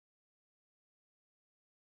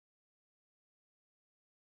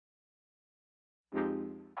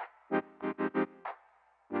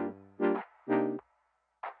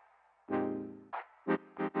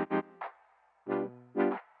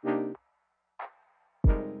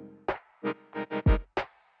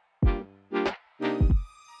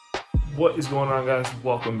What is going on, guys?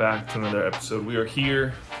 Welcome back to another episode. We are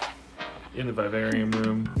here in the vivarium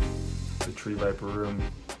room, the tree viper room,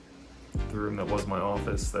 the room that was my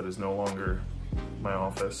office that is no longer my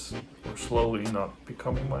office, or slowly not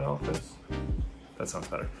becoming my office. That sounds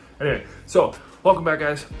better. Anyway, so welcome back,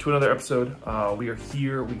 guys, to another episode. We are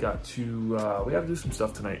here. We got to do some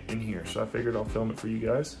stuff tonight in here, so I figured I'll film it for you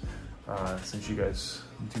guys, since you guys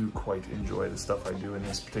do quite enjoy the stuff I do in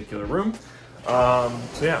this particular room.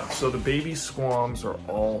 So the baby squams are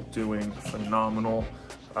all doing phenomenal.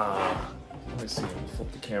 Let me see, let me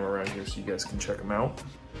flip the camera around here so you guys can check them out.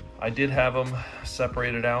 I did have them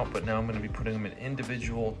separated out, but now I'm going to be putting them in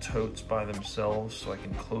individual totes by themselves so I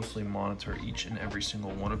can closely monitor each and every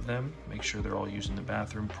single one of them, make sure they're all using the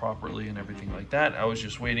bathroom properly and everything like that. I was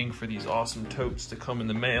just waiting for these awesome totes to come in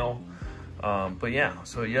the mail. But yeah,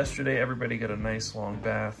 so yesterday everybody got a nice long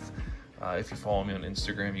bath. If you follow me on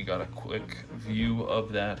Instagram, you got a quick view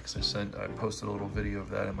of that because I posted a little video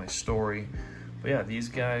of that in my story. But yeah, these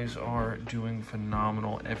guys are doing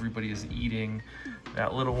phenomenal. Everybody is eating.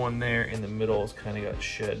 That little one there in the middle has kind of got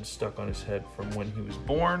shed stuck on his head from when he was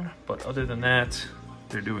born. But other than that,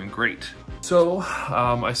 they're doing great. So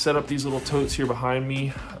I set up these little totes here behind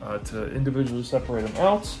me to individually separate them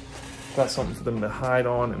out. Got something for them to hide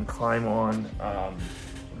on and climb on.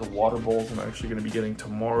 The water bowls I'm actually going to be getting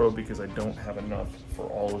tomorrow because I don't have enough for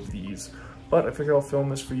all of these. But I figure I'll film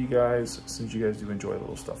this for you guys since you guys do enjoy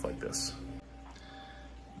little stuff like this.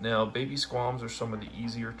 Now, baby squams are some of the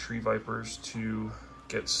easier tree vipers to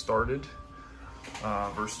get started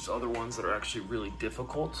versus other ones that are actually really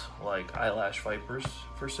difficult, like eyelash vipers,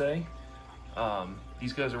 per se.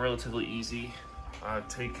 These guys are relatively easy,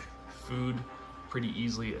 take food pretty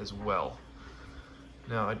easily as well.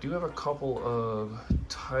 Now, I do have a couple of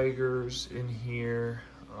tigers in here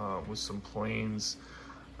with some plains.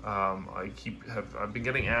 I've been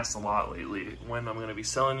getting asked a lot lately when I'm going to be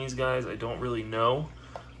selling these guys. I don't really know.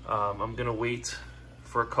 I'm gonna wait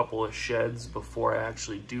for a couple of sheds before I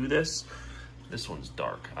actually do this. This one's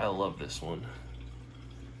dark. I love this one.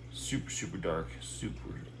 Super dark,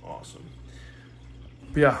 super awesome.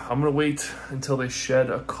 But yeah, I'm gonna wait until they shed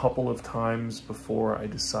a couple of times before I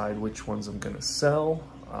decide which ones I'm gonna sell,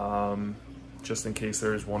 just in case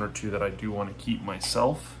there's one or two that I do want to keep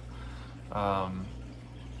myself.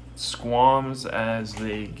 Squams, as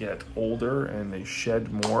they get older and they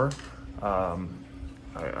shed more,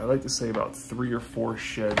 I like to say about 3 or 4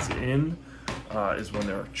 sheds in is when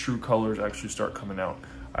their true colors actually start coming out.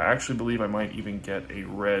 I actually believe I might even get a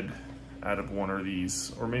red out of one of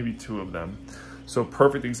these, or maybe 2 of them. So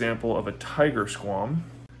perfect example of a tiger squam,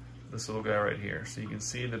 this little guy right here. So you can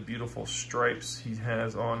see the beautiful stripes he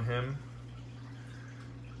has on him.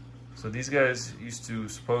 So these guys used to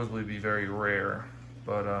supposedly be very rare,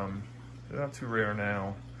 but they're not too rare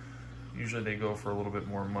now. Usually they go for a little bit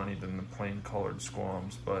more money than the plain colored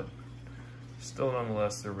squams, but still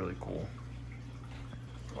nonetheless, they're really cool.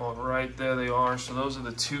 All right, there they are. So those are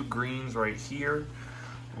the 2 greens right here.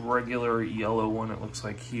 Regular yellow one, it looks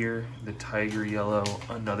like here. The tiger yellow,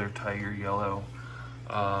 another tiger yellow,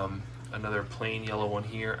 another plain yellow one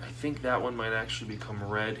here. I think that one might actually become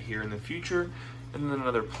red here in the future, and then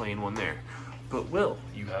another plain one there. But Will,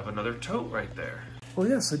 you have another tote right there. Well,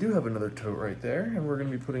 yes, I do have another tote right there, and we're going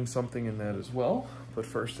to be putting something in that as well. But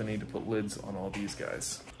first, I need to put lids on all these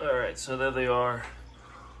guys. All right, so there they are.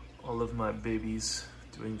 All of my babies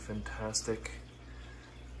doing fantastic.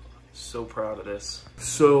 So proud of this.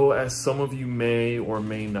 So, as some of you may or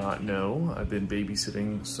may not know, I've been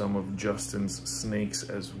babysitting some of Justin's snakes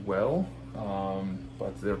as well.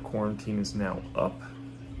 But their quarantine is now up.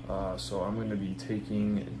 So I'm going to be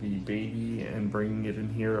taking the baby and bringing it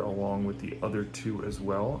in here along with the other 2 as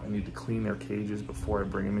well. I need to clean their cages before I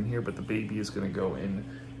bring them in here, but the baby is going to go in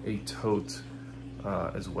a tote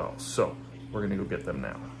as well. So we're going to go get them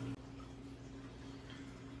now.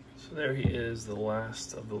 So there he is, the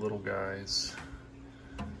last of the little guys.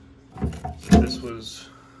 So this was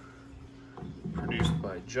produced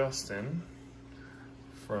by Justin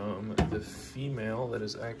from the female that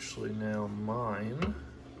is actually now mine.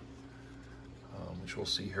 Which we'll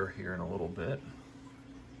see her here in a little bit.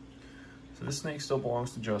 So this snake still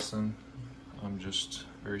belongs to Justin. I'm just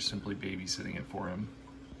very simply babysitting it for him.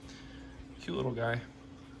 Cute little guy.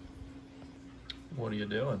 What are you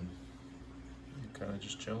doing? You kind of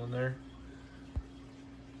just chilling there?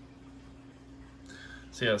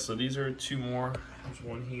 So yeah, so these are 2 more. There's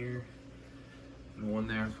one here and one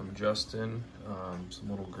there from Justin.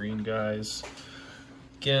 Some little green guys.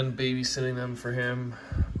 Again, babysitting them for him,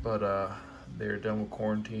 but they're done with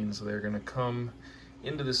quarantine, so they're gonna come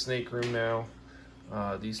into the snake room now.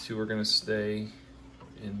 These 2 are gonna stay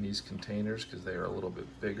in these containers because they are a little bit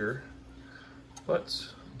bigger. But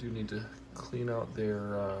I do need to clean out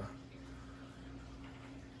their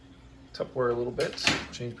Tupperware a little bit,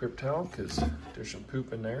 change paper towel because there's some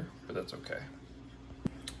poop in there, but that's okay.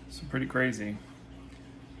 It's pretty crazy.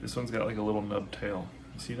 This one's got like a little nub tail.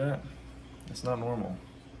 You see that? It's not normal.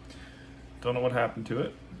 Don't know what happened to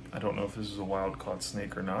it. I don't know if this is a wild caught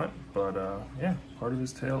snake or not, but yeah, part of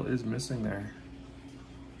his tail is missing there.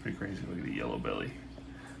 Pretty crazy. Look at the yellow belly.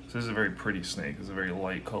 So this is a very pretty snake. It's a very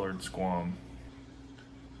light colored squam.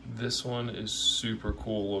 This one is super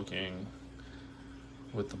cool looking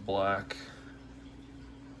with the black.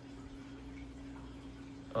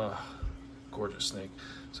 Gorgeous snake.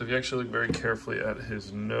 So if you actually look very carefully at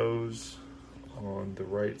his nose on the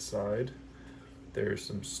right side, there's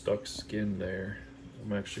some stuck skin there.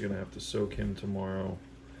 I'm actually gonna have to soak him tomorrow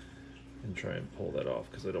and try and pull that off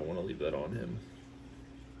because I don't want to leave that on him.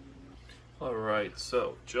 All right,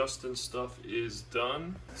 so Justin's stuff is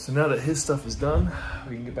done. So now that his stuff is done,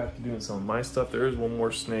 we can get back to doing some of my stuff. There is one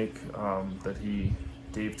more snake that he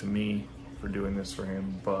gave to me for doing this for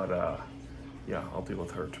him, but yeah, I'll deal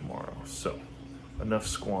with her tomorrow. So enough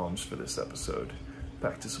squams for this episode.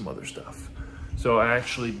 Back to some other stuff. So I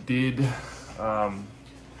actually did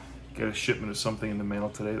get a shipment of something in the mail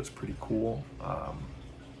today. That was pretty cool.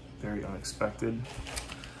 Very unexpected.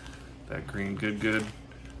 That green good.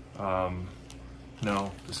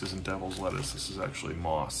 No, this isn't devil's lettuce. This is actually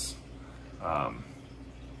moss.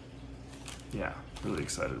 Yeah, really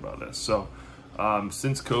excited about this. So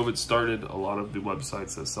since COVID started, a lot of the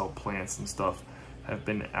websites that sell plants and stuff have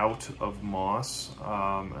been out of moss.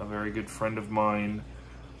 A very good friend of mine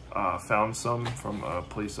found some from a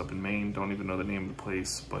place up in Maine. Don't even know the name of the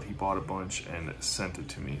place, but he bought a bunch and sent it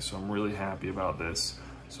to me. So I'm really happy about this.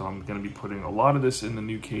 So I'm gonna be putting a lot of this in the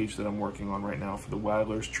new cage that I'm working on right now for the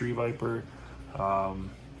Waddler's tree viper,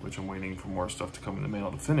 which I'm waiting for more stuff to come in the mail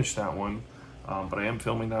to finish that one. But I am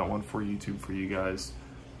filming that one for YouTube for you guys.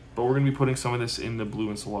 But we're gonna be putting some of this in the Blue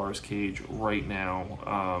and Solaris cage right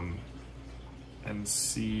now and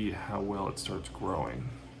see how well it starts growing.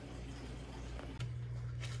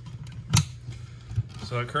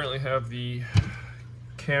 So I currently have the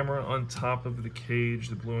camera on top of the cage.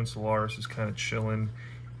 The Blue and Solaris is kind of chilling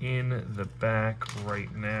in the back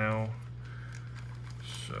right now.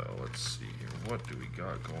 So let's see here, what do we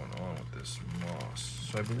got going on with this moss?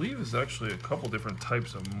 So I believe there's actually a couple different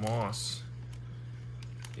types of moss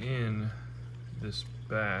in this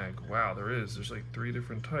bag. Wow, there's like 3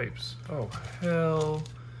 different types. Oh, hell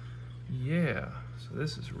yeah. So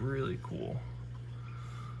this is really cool.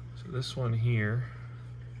 So this one here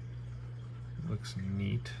looks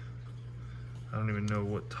neat. I don't even know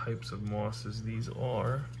what types of mosses these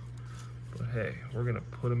are, but hey, we're gonna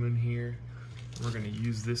put them in here. We're gonna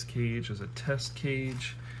use this cage as a test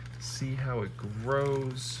cage, see how it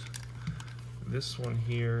grows. This one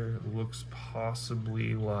here looks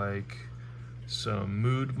possibly like some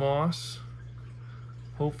mood moss.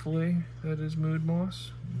 Hopefully that is mood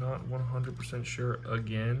moss. Not 100% sure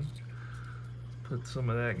again. Put some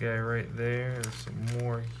of that guy right there. There's some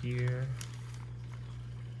more here.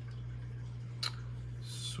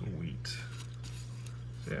 Sweet.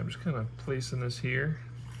 So yeah, I'm just kind of placing this here.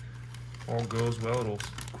 If all goes well, it'll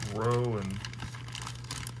grow and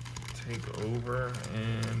take over.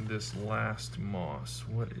 And this last moss,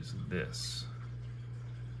 what is this?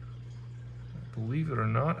 Believe it or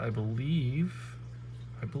not, I believe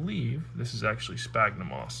this is actually sphagnum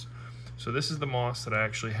moss. So this is the moss that I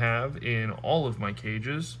actually have in all of my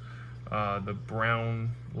cages. The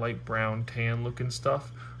brown, light brown, tan looking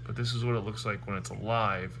stuff. But this is what it looks like when it's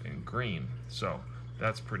alive and green. So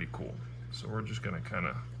that's pretty cool. So we're just gonna kind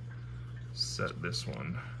of set this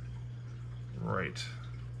one right.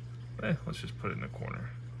 Let's just put it in the corner.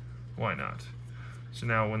 Why not? So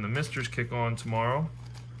now when the misters kick on tomorrow,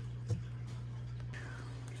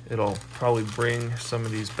 it'll probably bring some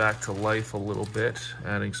of these back to life a little bit,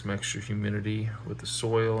 adding some extra humidity with the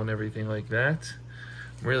soil and everything like that.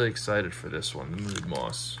 I'm really excited for this one, the mood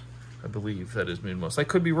moss. I believe that is mood moss. I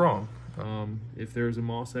could be wrong. If there's a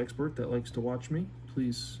moss expert that likes to watch me,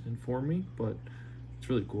 please inform me, but it's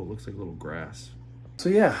really cool. It looks like a little grass. So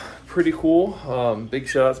yeah, pretty cool. Big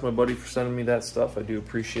shout out to my buddy for sending me that stuff. I do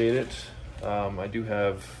appreciate it. I do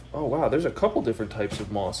have, oh wow, there's a couple different types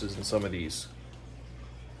of mosses in some of these.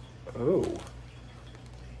 Oh.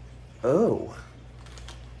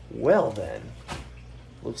 Well then.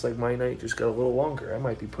 Looks like my night just got a little longer. I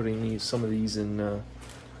might be putting some of these in,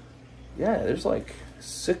 yeah, there's like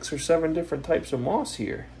 6 or 7 different types of moss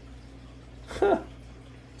here. Huh.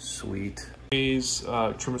 Sweet. Today's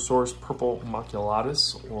Trimosaurus purple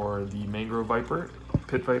maculatus, or the mangrove viper.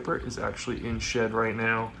 pit viper is actually in shed right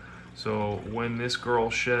now. So when this girl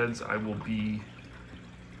sheds, I will be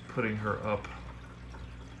putting her up,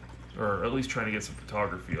 or at least trying to get some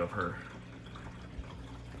photography of her.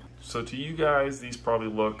 So to you guys, these probably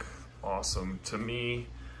look awesome. To me,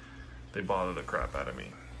 they bother the crap out of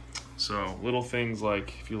me. So little things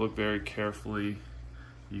like, if you look very carefully,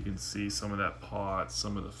 you can see some of that pot,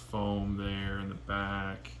 some of the foam there in the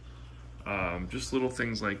back. Just little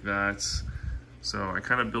things like that. So I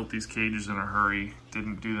kind of built these cages in a hurry,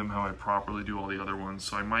 didn't do them how I properly do all the other ones.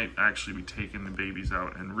 So I might actually be taking the babies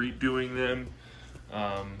out and redoing them.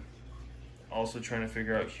 Also trying to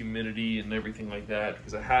figure out humidity and everything like that,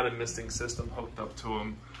 because I had a misting system hooked up to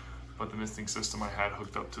them, but the misting system I had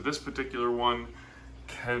hooked up to this particular one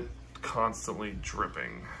kept constantly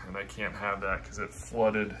dripping, and I can't have that because it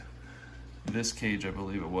flooded this cage, I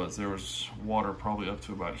believe it was. There was water probably up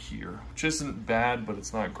to about here, which isn't bad, but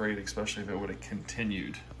it's not great, especially if it would have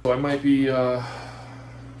continued. So I might be, I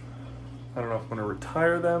don't know if I'm gonna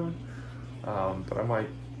retire them, but I might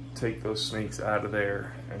take those snakes out of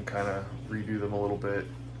there and kind of redo them a little bit.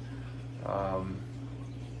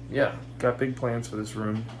 Yeah, got big plans for this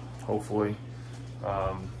room, hopefully.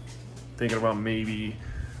 Thinking about maybe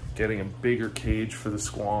getting a bigger cage for the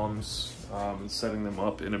squams, and setting them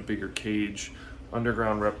up in a bigger cage.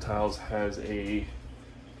 Underground Reptiles has a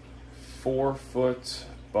 4-foot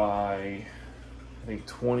by, I think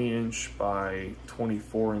 20-inch by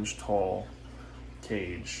 24-inch tall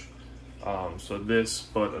cage. So this,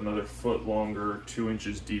 but another foot longer, 2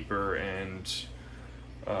 inches deeper, and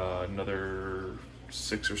another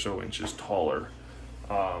 6 or so inches taller.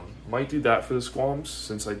 Might do that for the squams,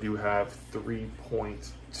 since I do have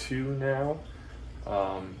 3.2 now.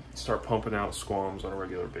 Start pumping out squams on a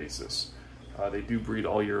regular basis. They do breed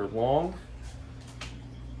all year long.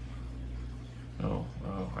 Oh,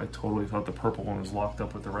 I totally thought the purple one was locked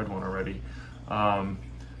up with the red one already.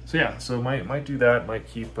 So yeah, so might do that. Might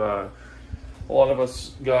keep a lot of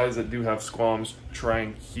us guys that do have squams try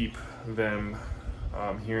and keep them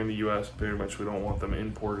here in the U.S. Pretty much, we don't want them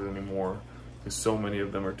imported anymore, because so many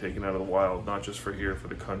of them are taken out of the wild, not just for here, for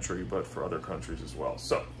the country, but for other countries as well.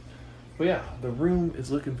 So, but yeah, the room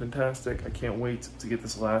is looking fantastic. I can't wait to get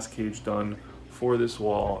this last cage done for this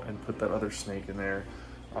wall and put that other snake in there.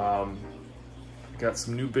 Got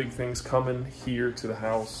some new big things coming here to the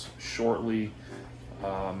house shortly.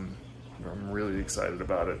 I'm really excited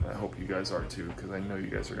about it. I hope you guys are too, because I know you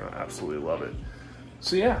guys are gonna absolutely love it.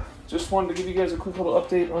 So yeah, just wanted to give you guys a quick little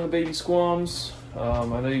update on the baby squams. I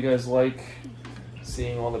know you guys like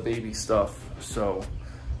seeing all the baby stuff, so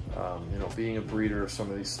you know, being a breeder of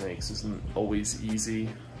some of these snakes isn't always easy.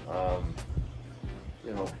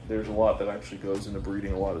 You know, there's a lot that actually goes into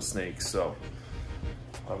breeding a lot of snakes, so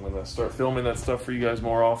I'm gonna start filming that stuff for you guys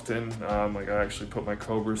more often. Like, I actually put my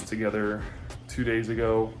cobras together 2 days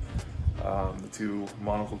ago, the 2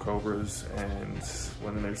 monocle cobras, and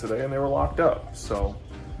went in there today and they were locked up. So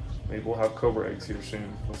maybe we'll have cobra eggs here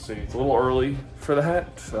soon. We'll see. It's a little early for that,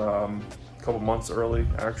 a couple months early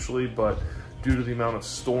actually, but due to the amount of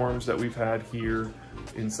storms that we've had here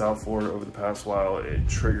in South Florida over the past while, it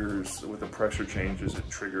triggers, with the pressure changes, it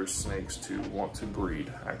triggers snakes to want to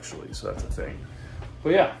breed actually, so that's a thing.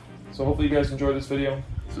 But yeah, so hopefully you guys enjoyed this video.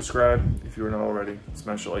 Subscribe if you are not already,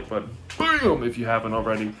 smash the like button, boom, if you haven't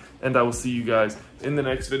already, and I will see you guys in the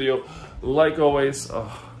next video. Like always,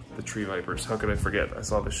 the tree vipers, how could I forget? I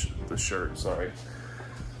saw the shirt, sorry.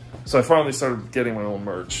 So I finally started getting my own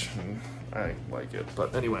merch, and I like it,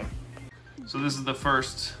 but anyway. So this is the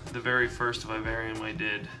very first vivarium I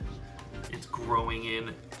did. It's growing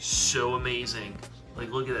in so amazing. Like,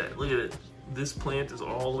 look at that, look at it. This plant is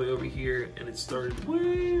all the way over here, and it started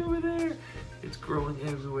way over there. It's growing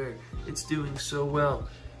everywhere. It's doing so well.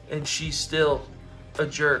 And she's still a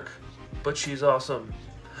jerk, but she's awesome.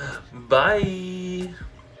 Bye.